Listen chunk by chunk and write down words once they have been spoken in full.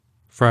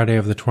Friday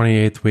of the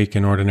 28th week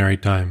in Ordinary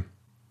Time.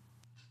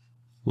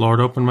 Lord,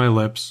 open my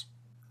lips,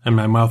 and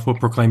my mouth will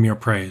proclaim your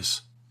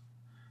praise.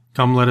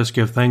 Come, let us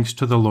give thanks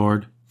to the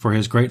Lord, for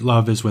his great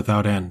love is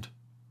without end.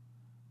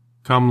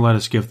 Come, let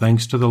us give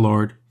thanks to the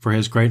Lord, for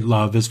his great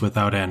love is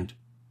without end.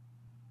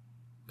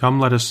 Come,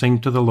 let us sing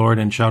to the Lord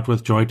and shout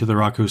with joy to the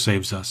Rock who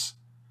saves us.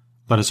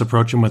 Let us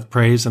approach him with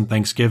praise and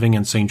thanksgiving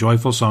and sing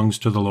joyful songs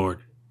to the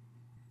Lord.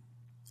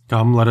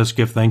 Come, let us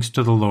give thanks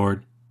to the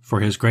Lord,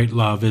 for his great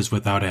love is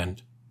without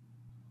end.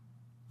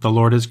 The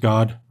Lord is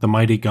God, the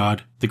mighty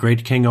God, the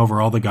great King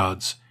over all the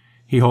gods.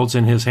 He holds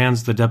in his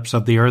hands the depths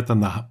of the earth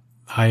and the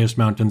highest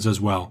mountains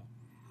as well.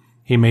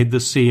 He made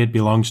the sea, it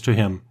belongs to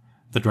him,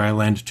 the dry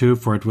land too,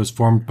 for it was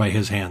formed by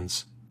his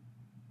hands.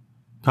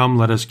 Come,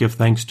 let us give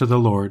thanks to the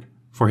Lord,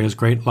 for his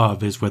great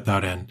love is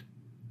without end.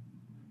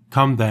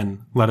 Come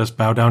then, let us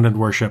bow down and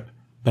worship,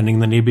 bending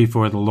the knee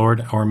before the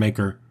Lord our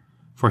Maker,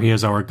 for he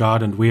is our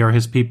God and we are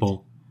his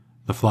people,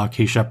 the flock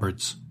he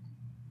shepherds.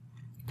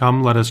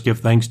 Come, let us give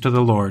thanks to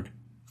the Lord,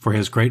 for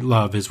his great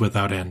love is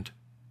without end.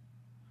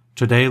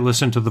 Today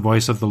listen to the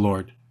voice of the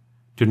Lord.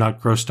 Do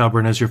not grow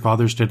stubborn as your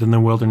fathers did in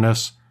the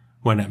wilderness,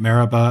 when at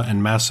Meribah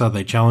and Massah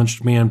they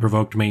challenged me and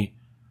provoked me,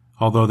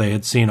 although they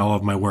had seen all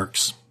of my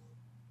works.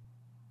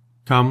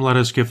 Come, let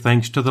us give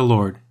thanks to the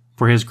Lord,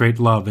 for his great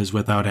love is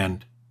without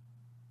end.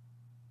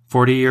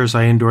 40 years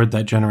I endured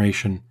that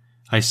generation.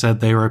 I said,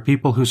 they are a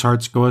people whose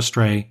hearts go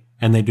astray,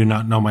 and they do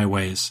not know my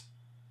ways.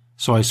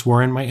 So I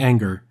swore in my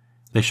anger,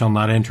 they shall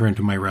not enter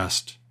into my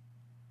rest.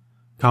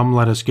 Come,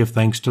 let us give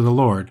thanks to the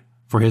Lord,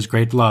 for his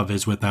great love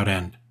is without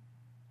end.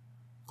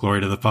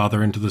 Glory to the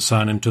Father, and to the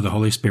Son, and to the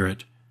Holy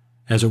Spirit,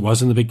 as it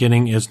was in the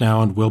beginning, is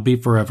now, and will be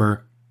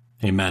forever.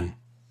 Amen.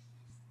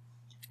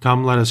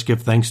 Come, let us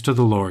give thanks to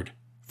the Lord,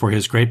 for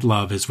his great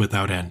love is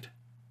without end.